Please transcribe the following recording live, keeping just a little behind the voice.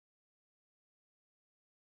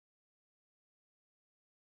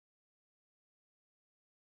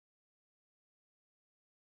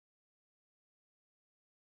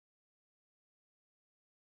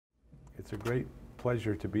It's a great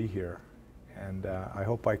pleasure to be here, and I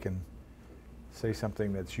hope I can say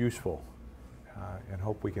something that's useful, and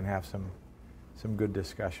hope we can have some good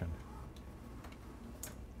discussion.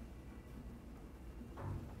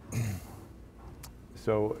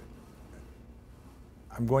 So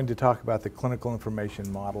I'm going to talk about the Clinical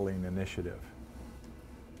Information Modeling Initiative.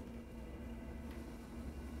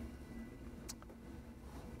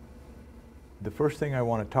 The first thing I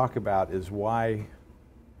want to talk about is why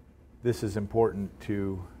this is important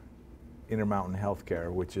to Intermountain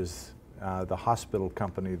Healthcare, which is the hospital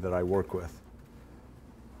company that I work with.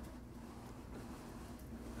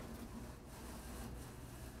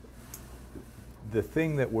 The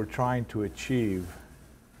thing that we're trying to achieve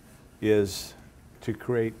is to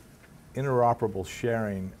create interoperable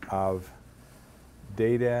sharing of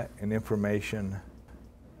data and information,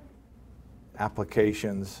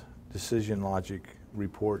 applications, decision logic,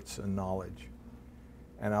 reports, and knowledge.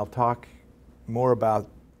 And I'll talk more about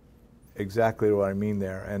exactly what I mean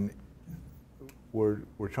there. And we're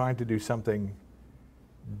trying to do something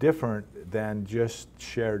different than just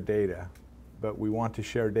share data, but we want to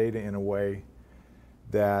share data in a way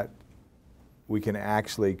that we can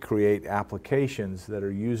actually create applications that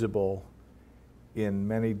are usable in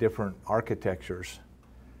many different architectures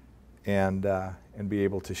and be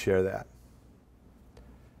able to share that.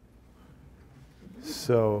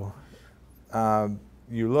 So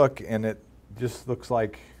you look and it just looks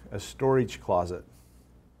like a storage closet,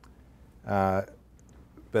 but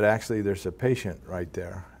actually there's a patient right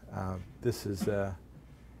there. This is an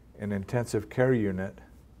intensive care unit,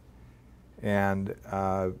 and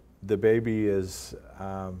the baby is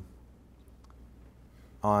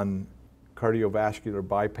on cardiovascular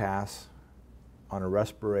bypass, on a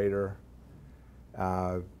respirator,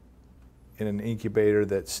 in an incubator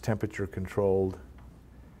that's temperature controlled.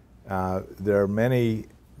 There are many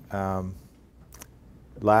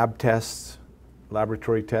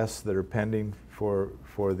laboratory tests that are pending for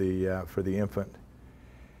the infant.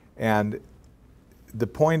 And the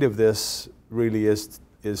point of this really is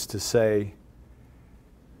to say,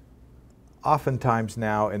 oftentimes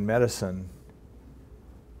now in medicine,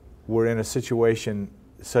 we're in a situation,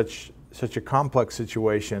 such a complex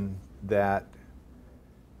situation, that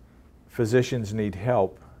physicians need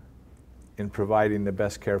help in providing the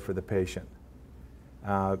best care for the patient.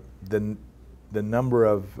 The number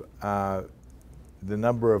of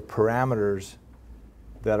parameters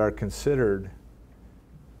that are considered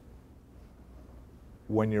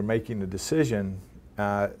when you're making a decision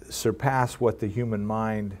surpass what the human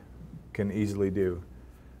mind can easily do.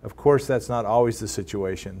 Of course, that's not always the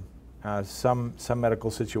situation. Some medical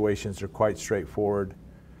situations are quite straightforward,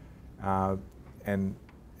 and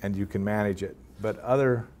you can manage it. But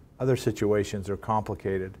other situations are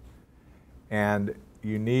complicated, and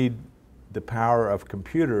you need the power of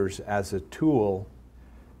computers as a tool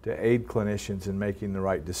to aid clinicians in making the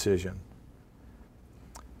right decision.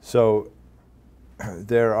 So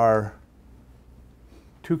there are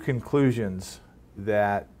two conclusions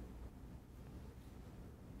that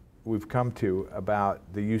we've come to about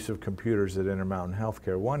the use of computers at Intermountain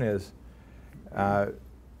Healthcare. One is the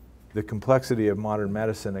complexity of modern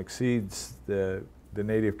medicine exceeds the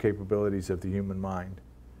native capabilities of the human mind.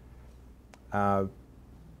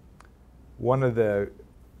 One of the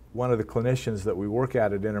clinicians that we work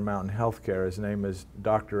at Intermountain Healthcare, his name is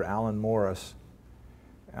Dr. Alan Morris.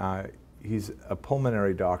 He's a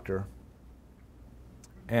pulmonary doctor,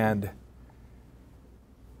 and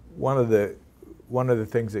one of the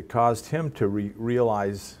things that caused him to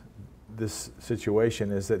realize this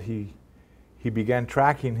situation is that he began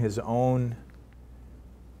tracking his own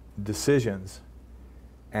decisions,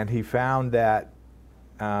 and he found that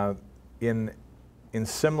in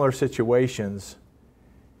similar situations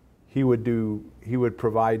he would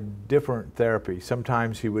provide different therapy.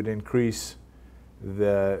 Sometimes he would increase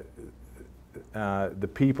the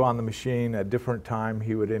PEEP on the machine. At different time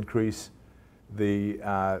he would increase the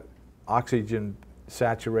oxygen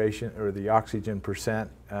saturation, or the oxygen percent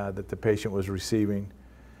that the patient was receiving,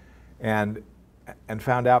 and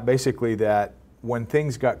found out basically that when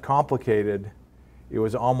things got complicated, it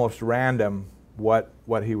was almost random what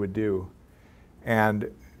he would do. And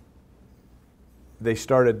they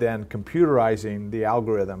started then computerizing the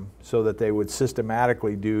algorithm so that they would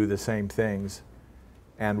systematically do the same things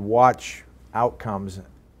and watch outcomes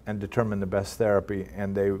and determine the best therapy,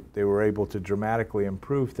 and they were able to dramatically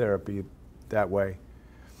improve therapy that way.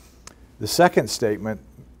 The second statement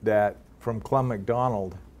from Clem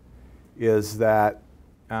McDonald is that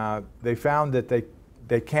they found that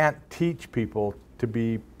they can't teach people to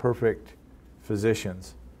be perfect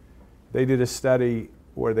physicians. They did a study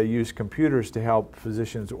where they use computers to help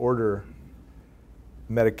physicians order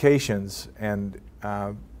medications, and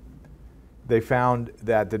they found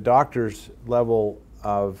that the doctor's level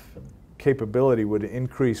of capability would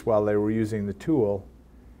increase while they were using the tool,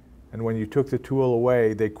 and when you took the tool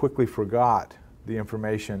away, they quickly forgot the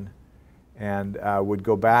information and would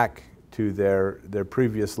go back to their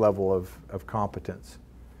previous level of competence.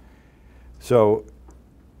 So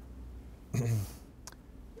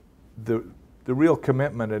the real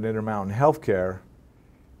commitment at Intermountain Healthcare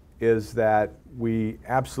is that we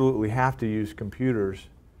absolutely have to use computers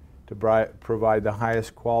to provide the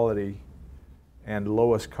highest quality and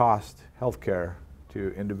lowest cost healthcare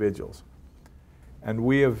to individuals. And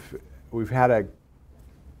we've had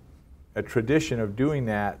a tradition of doing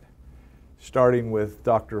that, starting with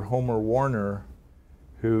Dr. Homer Warner,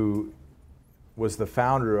 who was the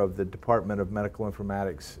founder of the Department of Medical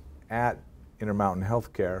Informatics at Intermountain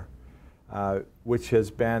Healthcare, which has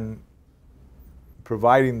been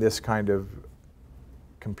providing this kind of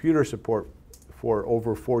computer support for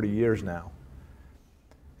over 40 years now.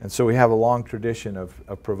 And so we have a long tradition of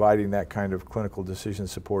providing that kind of clinical decision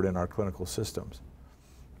support in our clinical systems.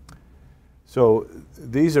 So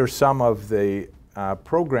these are some of the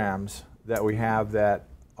programs that we have that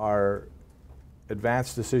are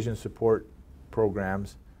advanced decision support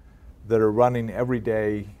programs that are running every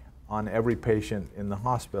day on every patient in the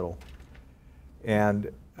hospital.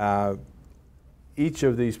 And each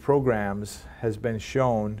of these programs has been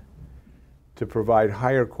shown to provide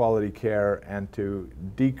higher quality care and to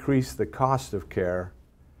decrease the cost of care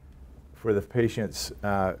for the patients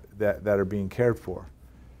that are being cared for.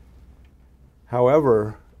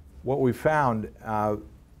 However, what we found,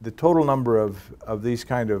 the total number of these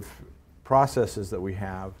kind of processes that we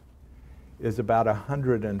have is about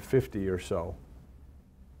 150 or so.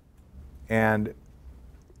 And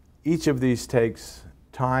each of these takes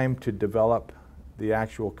time to develop the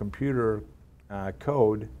actual computer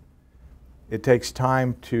code. It takes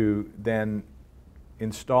time to then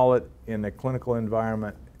install it in a clinical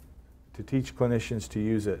environment, to teach clinicians to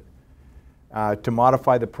use it, to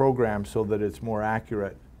modify the program so that it's more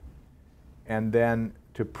accurate, and then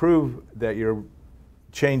to prove that you're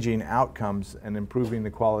changing outcomes and improving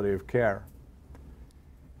the quality of care.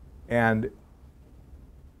 And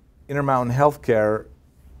Intermountain Healthcare,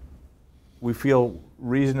 we feel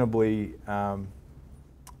reasonably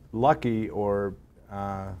lucky or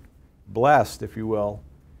blessed, if you will,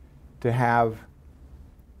 to have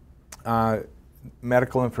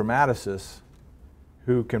medical informaticists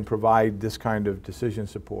who can provide this kind of decision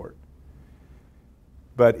support.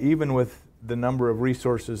 But even with the number of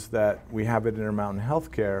resources that we have at Intermountain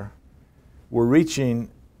Healthcare, we're reaching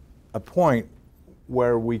a point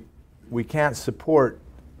where we can't support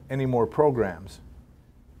any more programs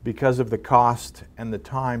because of the cost and the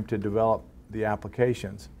time to develop the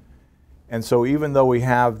applications. And so even though we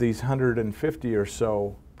have these 150 or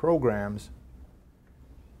so programs,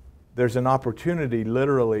 there's an opportunity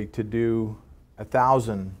literally to do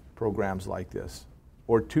 1,000 programs like this,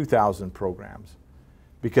 or 2,000 programs,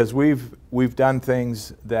 because we've done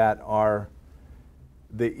things that are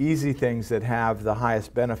the easy things that have the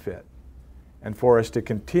highest benefit. And for us to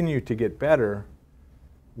continue to get better,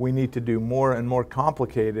 we need to do more and more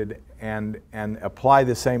complicated and apply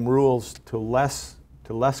the same rules to less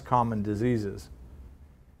common diseases.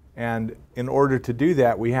 And in order to do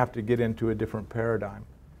that, we have to get into a different paradigm.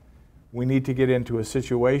 We need to get into a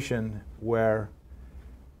situation where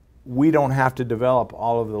we don't have to develop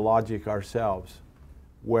all of the logic ourselves,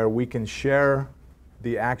 where we can share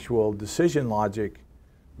the actual decision logic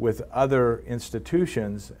with other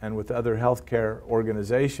institutions and with other healthcare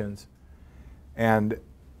organizations, and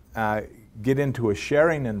get into a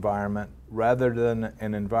sharing environment rather than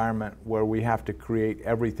an environment where we have to create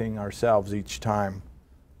everything ourselves each time.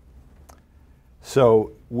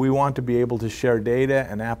 So we want to be able to share data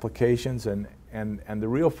and applications, and the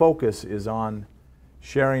real focus is on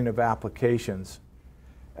sharing of applications,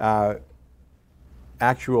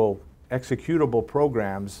 actual executable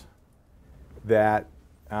programs that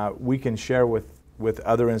we can share with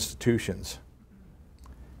other institutions.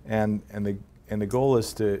 And the goal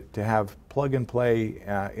is to have plug-and-play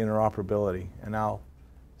interoperability, and I'll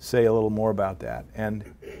say a little more about that. And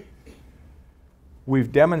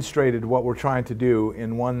we've demonstrated what we're trying to do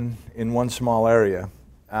in one small area.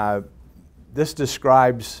 This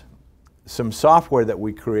describes some software that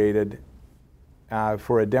we created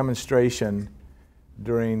for a demonstration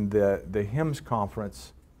during the HIMSS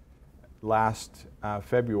conference last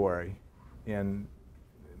February in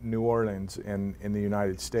New Orleans in the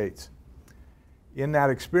United States. In that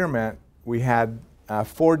experiment, we had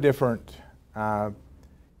 4 different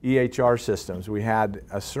EHR systems. We had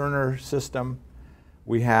a Cerner system.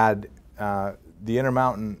 We had the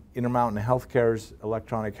Intermountain Healthcare's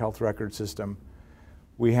electronic health record system.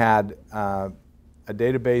 We had a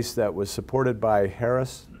database that was supported by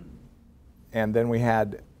Harris, and then we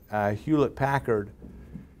had Hewlett-Packard,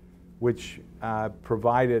 which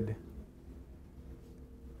provided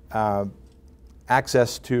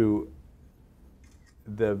access to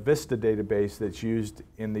the VISTA database that's used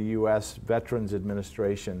in the U.S. Veterans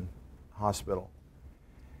Administration Hospital.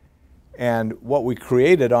 And what we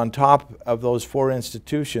created on top of those 4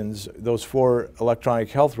 institutions, those 4 electronic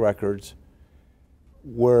health records,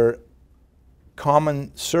 were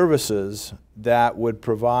common services that would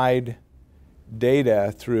provide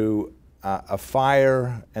data through a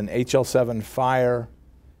FHIR, an HL7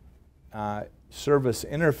 FHIR service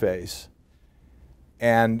interface,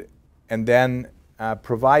 and then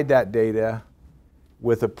provide that data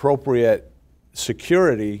with appropriate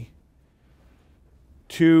security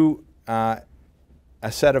to a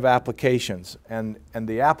set of applications. And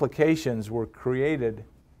the applications were created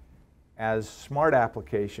as smart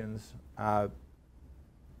applications. The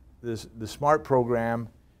SMART program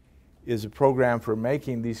is a program for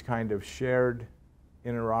making these kind of shared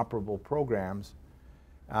interoperable programs.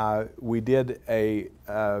 We did a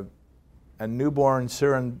newborn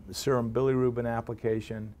serum bilirubin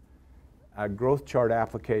application, a growth chart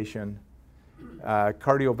application,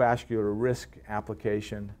 cardiovascular risk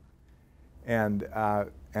application, and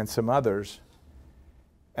some others.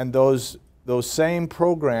 And those same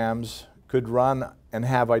programs could run and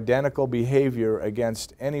have identical behavior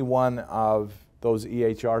against any one of those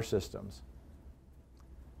EHR systems.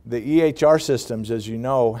 The EHR systems, as you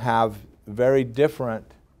know, have very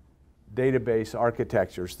different database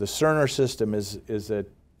architectures. The Cerner system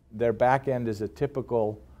their back end is a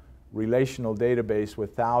typical relational database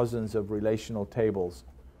with thousands of relational tables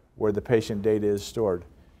where the patient data is stored.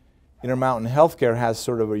 Intermountain Healthcare has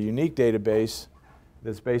sort of a unique database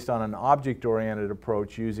that's based on an object-oriented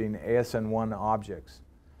approach using ASN1 objects.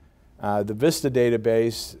 The VISTA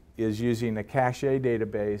database is using a cache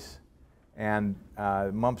database and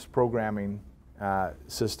MUMPS programming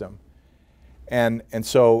system. And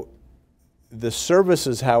so the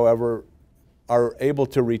services, however, are able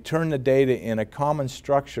to return the data in a common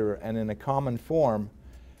structure and in a common form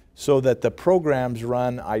so that the programs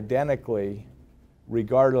run identically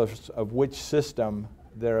regardless of which system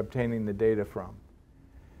they're obtaining the data from.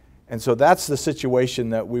 And so that's the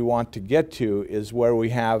situation that we want to get to, is where we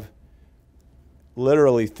have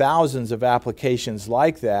literally thousands of applications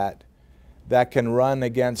like that that can run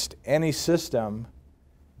against any system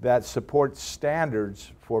that supports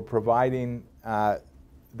standards for providing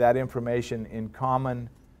that information in common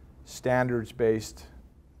standards-based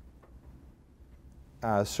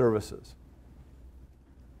services.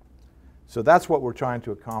 So that's what we're trying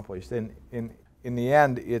to accomplish. In the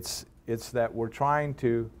end, it's that we're trying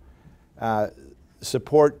to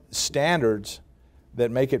support standards that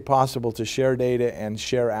make it possible to share data and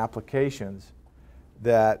share applications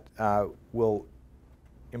that will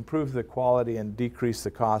improve the quality and decrease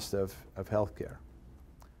the cost of healthcare.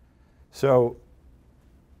 So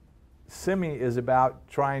CIMI is about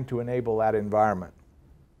trying to enable that environment.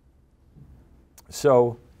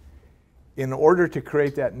 So in order to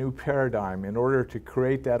create that new paradigm, in order to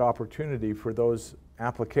create that opportunity for those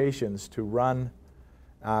applications to run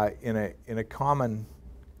in a common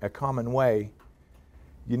way,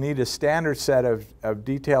 you need a standard set of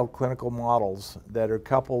detailed clinical models that are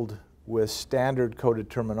coupled with standard coded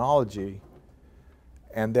terminology,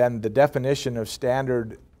 and then the definition of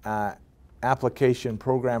standard application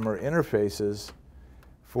programmer interfaces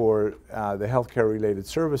for the healthcare related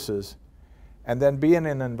services, and then be in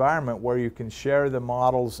an environment where you can share the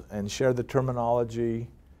models and share the terminology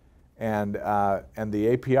and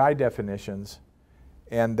the API definitions,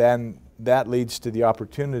 and then that leads to the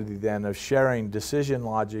opportunity then of sharing decision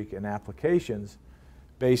logic and applications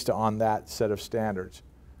based on that set of standards.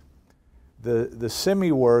 The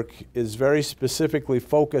CIMI work is very specifically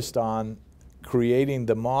focused on creating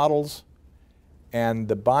the models and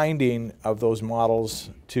the binding of those models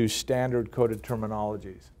to standard coded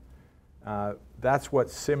terminologies. That's what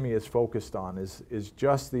CIMI is focused on, is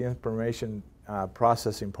just the information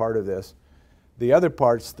processing part of this. The other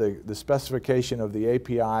parts, the specification of the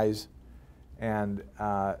APIs and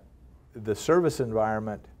the service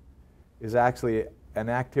environment, is actually an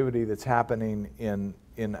activity that's happening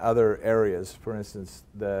in other areas. For instance,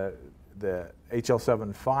 the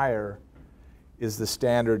HL7 FHIR is the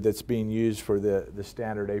standard that's being used for the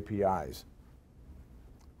standard APIs.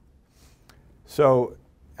 So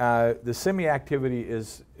the CIMI activity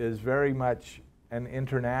is very much an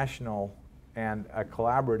international and a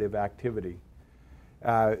collaborative activity.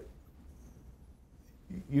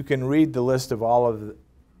 You can read the list of all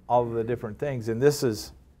of the different things, and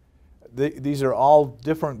these are all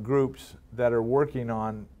different groups that are working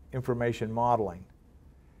on information modeling.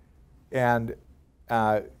 And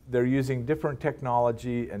they're using different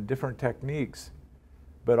technology and different techniques,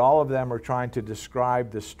 but all of them are trying to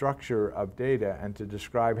describe the structure of data and to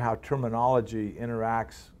describe how terminology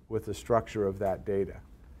interacts with the structure of that data.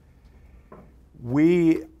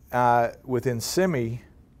 We, within CIMI,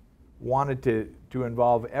 wanted to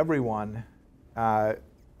involve everyone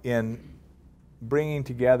in bringing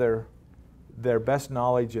together their best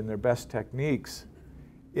knowledge and their best techniques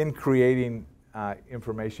in creating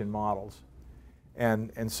information models.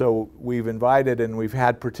 And so we've invited and we've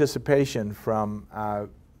had participation from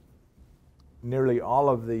nearly all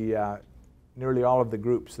of the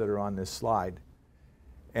groups that are on this slide.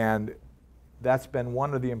 And that's been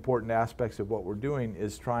one of the important aspects of what we're doing,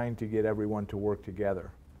 is trying to get everyone to work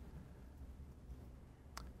together.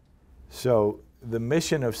 So the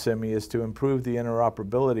mission of CIMI is to improve the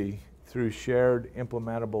interoperability through shared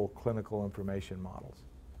implementable clinical information models.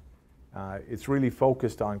 It's really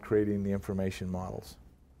focused on creating the information models.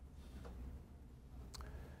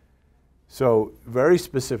 So very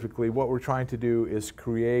specifically, what we're trying to do is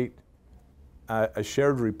create a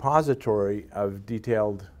shared repository of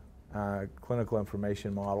detailed clinical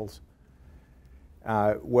information models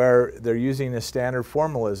where they're using a standard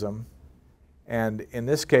formalism. And in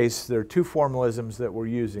this case, there are two formalisms that we're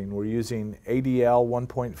using. We're using ADL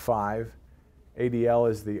 1.5. ADL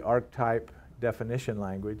is the archetype definition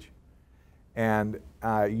language. And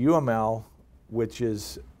UML, which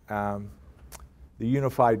is the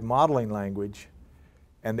unified modeling language.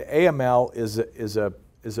 And AML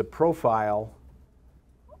is a profile,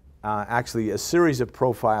 actually a series of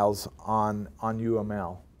profiles on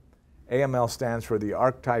UML. AML stands for the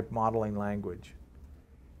archetype modeling language.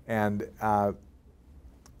 And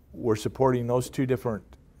we're supporting those two different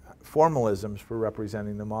formalisms for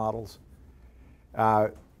representing the models.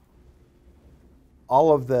 All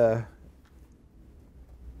of the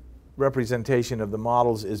representation of the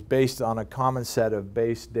models is based on a common set of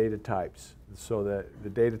base data types. So the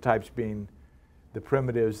data types being the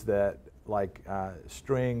primitives that like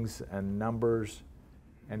strings and numbers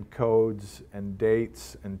and codes and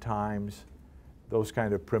dates and times, those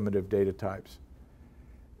kind of primitive data types.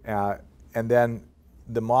 And then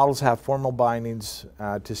the models have formal bindings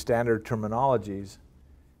to standard terminologies.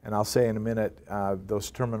 And I'll say in a minute,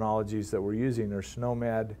 those terminologies that we're using are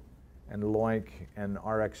SNOMED and LOINC and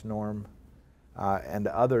RxNorm and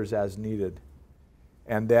others as needed.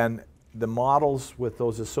 And then the models with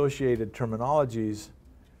those associated terminologies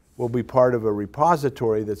will be part of a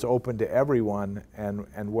repository that's open to everyone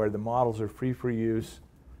and where the models are free for use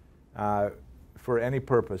for any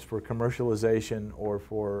purpose, for commercialization or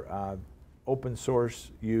for open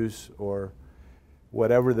source use or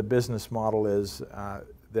whatever the business model is,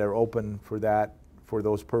 they're open for that, for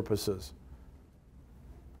those purposes.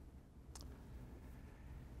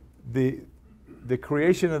 The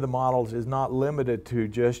creation of the models is not limited to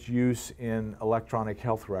just use in electronic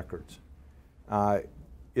health records. The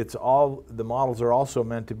models are also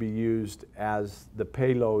meant to be used as the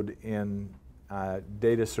payload in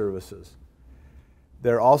data services.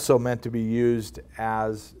 They're also meant to be used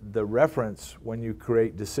as the reference when you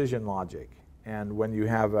create decision logic and when you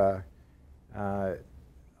have a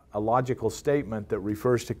logical statement that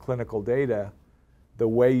refers to clinical data. The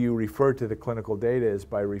way you refer to the clinical data is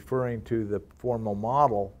by referring to the formal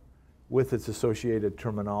model with its associated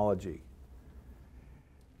terminology.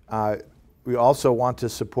 We also want to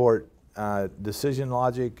support decision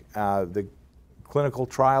logic, the clinical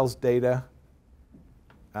trials data,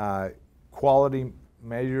 quality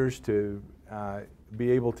measures to be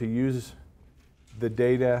able to use the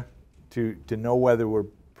data to know whether we're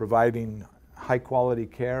providing high quality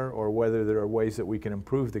care or whether there are ways that we can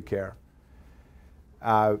improve the care.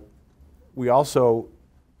 We also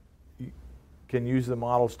can use the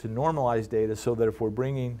models to normalize data so that if we're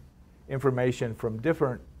bringing information from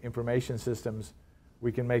different information systems,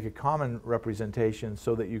 we can make a common representation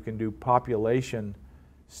so that you can do population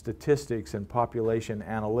statistics and population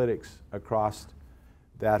analytics across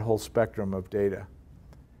that whole spectrum of data.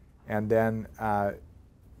 And then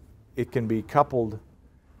it can be coupled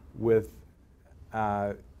with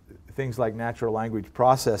things like natural language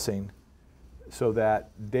processing so that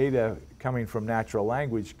data coming from natural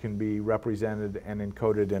language can be represented and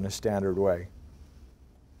encoded in a standard way.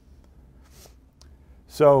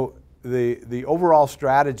 So the overall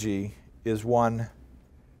strategy is one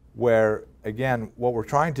where, again, what we're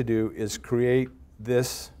trying to do is create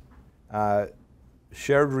this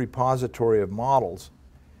shared repository of models,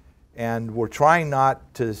 and we're trying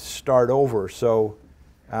not to start over. So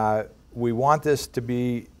we want this to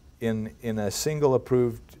be in a single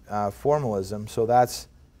approved formalism. So that's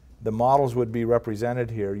the models would be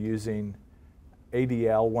represented here using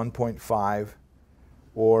ADL 1.5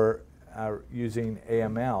 or using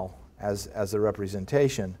AML as a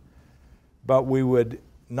representation. But we would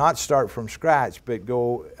not start from scratch, but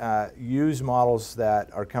go use models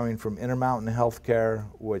that are coming from Intermountain Healthcare,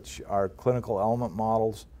 which are clinical element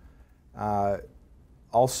models.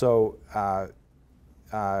 Also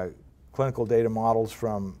clinical data models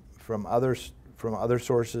from other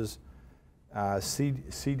sources,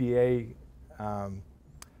 CDA,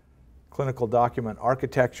 clinical document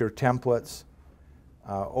architecture templates,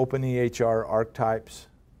 open EHR archetypes.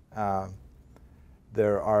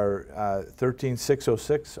 There are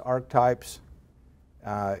 13606 archetypes.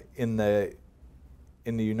 In the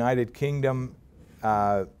United Kingdom,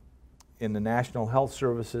 in the National Health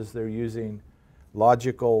Services, they're using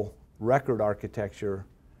logical record architecture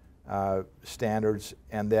standards,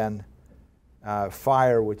 and then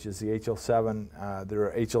FHIR, which is the HL7, there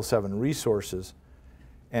are HL7 resources.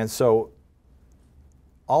 And so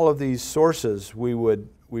all of these sources, we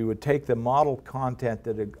would take the model content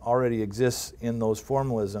that already exists in those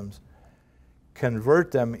formalisms,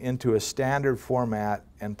 convert them into a standard format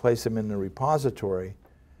and place them in the repository,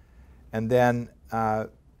 and then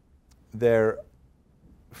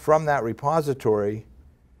from that repository,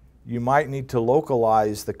 you might need to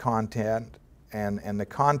localize the content and the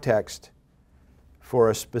context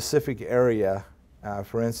for a specific area.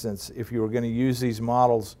 For instance, if you were going to use these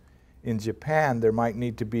models in Japan, there might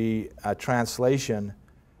need to be a translation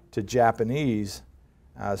to Japanese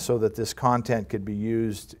so that this content could be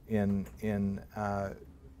used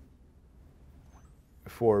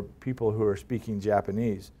for people who are speaking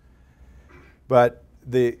Japanese. But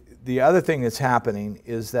the other thing that's happening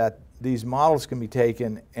is that these models can be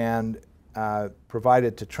taken and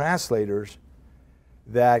provided to translators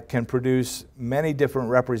that can produce many different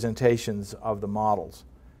representations of the models.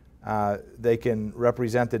 They can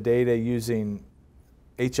represent the data using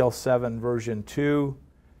HL7 version 2,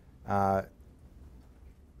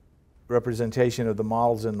 representation of the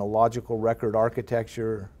models in the logical record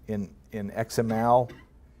architecture in XML,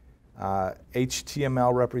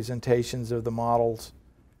 HTML representations of the models,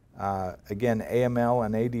 again AML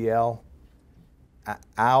and ADL,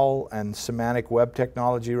 OWL and semantic web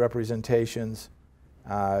technology representations,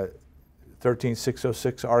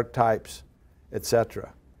 13606 archetypes,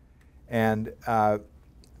 etc. And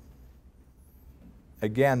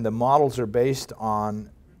again, the models are based on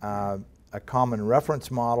a common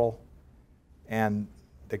reference model, and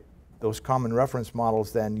those common reference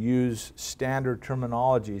models then use standard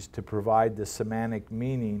terminologies to provide the semantic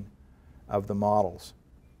meaning of the models.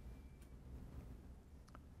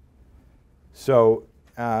 So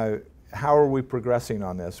how are we progressing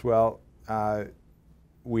on this? Well,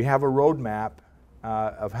 we have a roadmap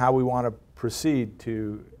of how we want to proceed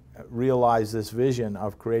to realize this vision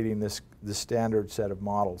of creating this standard set of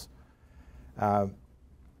models.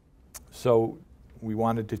 So we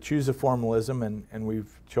wanted to choose a formalism, and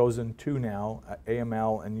we've chosen two now,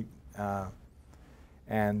 AML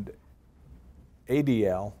and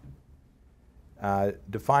ADL.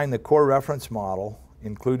 Define the core reference model,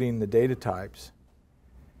 including the data types,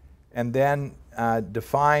 and then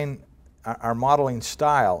define our modeling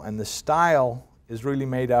style. And the style is really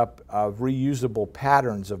made up of reusable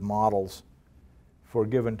patterns of models for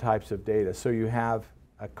given types of data. So you have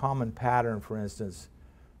a common pattern, for instance,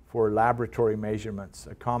 for laboratory measurements,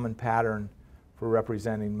 a common pattern for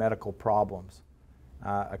representing medical problems,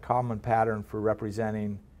 a common pattern for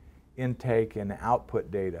representing intake and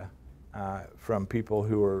output data from people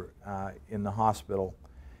who are in the hospital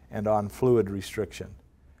and on fluid restriction.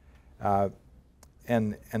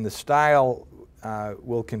 And the style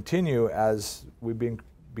will continue as we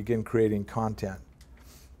begin creating content.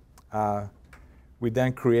 We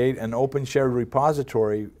then create an open shared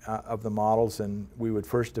repository of the models, and we would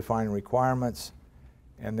first define requirements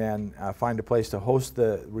and then find a place to host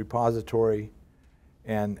the repository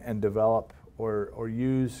and develop or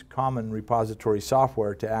use common repository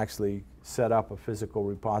software to actually set up a physical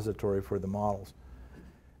repository for the models.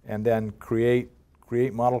 And then create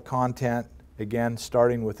model content, again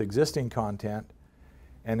starting with existing content,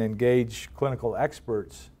 and engage clinical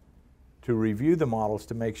experts to review the models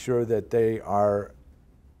to make sure that they are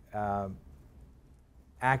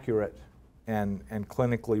accurate and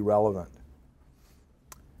clinically relevant.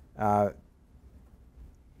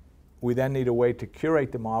 we then need a way to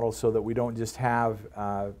curate the model so that we don't just have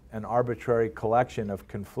an arbitrary collection of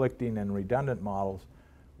conflicting and redundant models.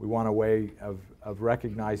 We want a way of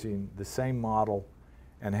recognizing the same model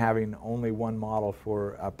and having only one model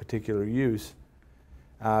for a particular use.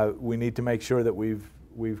 We need to make sure that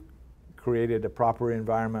we've created a proper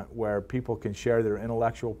environment where people can share their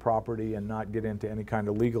intellectual property and not get into any kind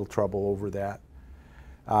of legal trouble over that.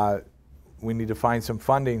 We need to find some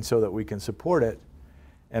funding so that we can support it.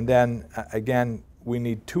 And then, again, we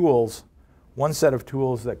need tools, one set of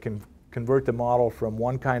tools that can convert the model from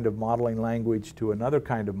one kind of modeling language to another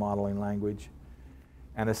kind of modeling language,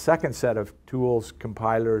 and a second set of tools,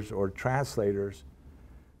 compilers or translators,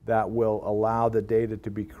 that will allow the data to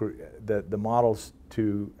be, the models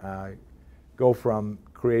to go from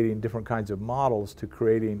creating different kinds of models to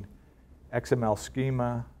creating XML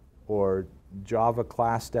schema or Java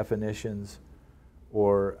class definitions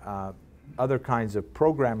or other kinds of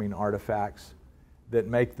programming artifacts that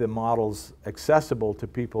make the models accessible to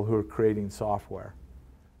people who are creating software.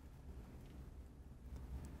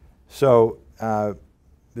 So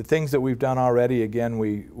the things that we've done already, again,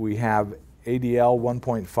 we have ADL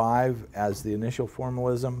 1.5 as the initial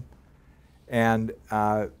formalism, and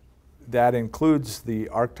that includes the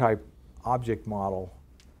archetype object model,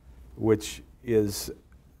 which is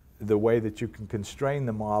the way that you can constrain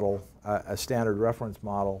the model, a standard reference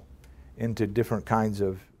model, into different kinds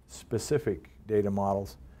of specific data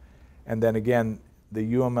models. And then again,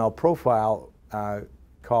 the UML profile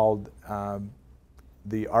called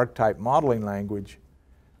the archetype modeling language,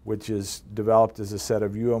 which is developed as a set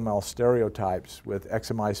of UML stereotypes with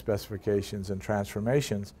XMI specifications and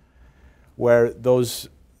transformations, where those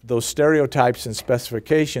stereotypes and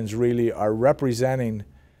specifications really are representing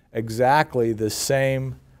exactly the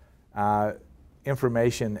same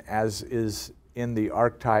information as is in the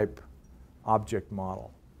archetype object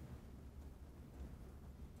model.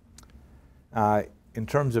 In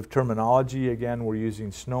terms of terminology, again, we're using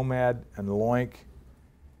SNOMED and LOINC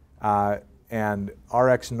and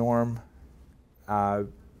RxNorm.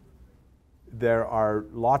 There are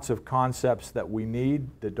lots of concepts that we need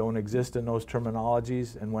that don't exist in those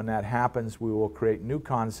terminologies, and when that happens, we will create new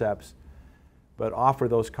concepts, but offer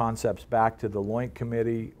those concepts back to the LOINC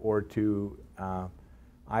committee or to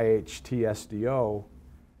IHTSDO,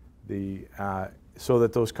 so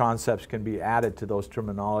that those concepts can be added to those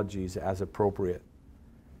terminologies as appropriate.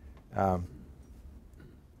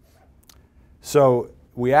 So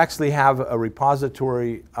we actually have a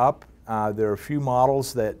repository up. There are a few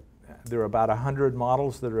models there are about 100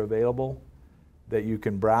 models that are available that you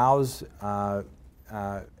can browse from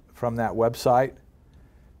that website.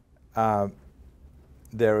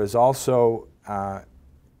 There is also a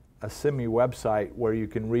CIMI website where you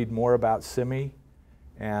can read more about CIMI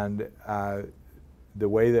and the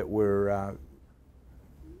way that we're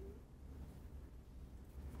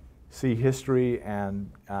see history and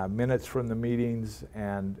minutes from the meetings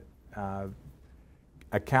and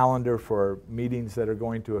a calendar for meetings that are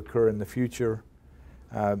going to occur in the future.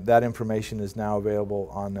 That information is now available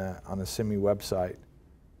on a CIMI website.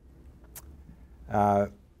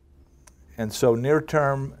 And so near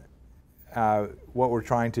term, what we're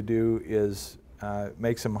trying to do is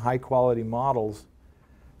make some high quality models,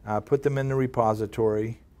 put them in the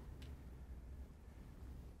repository,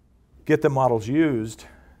 get the models used.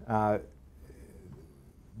 The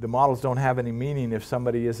models don't have any meaning if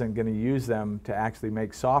somebody isn't going to use them to actually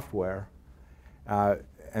make software.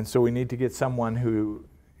 And so we need to get someone who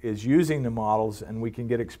is using the models, and we can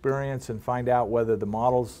get experience and find out whether the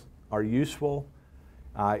models are useful,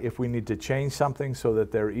 if we need to change something so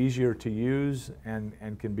that they're easier to use and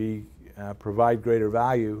can provide greater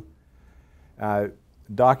value,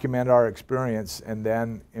 document our experience, and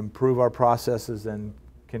then improve our processes and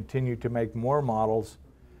continue to make more models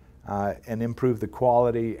and improve the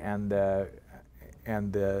quality and the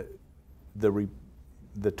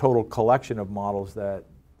total collection of models that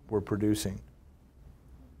we're producing.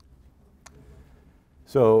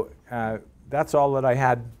 So that's all that I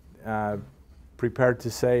had prepared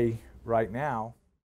to say right now.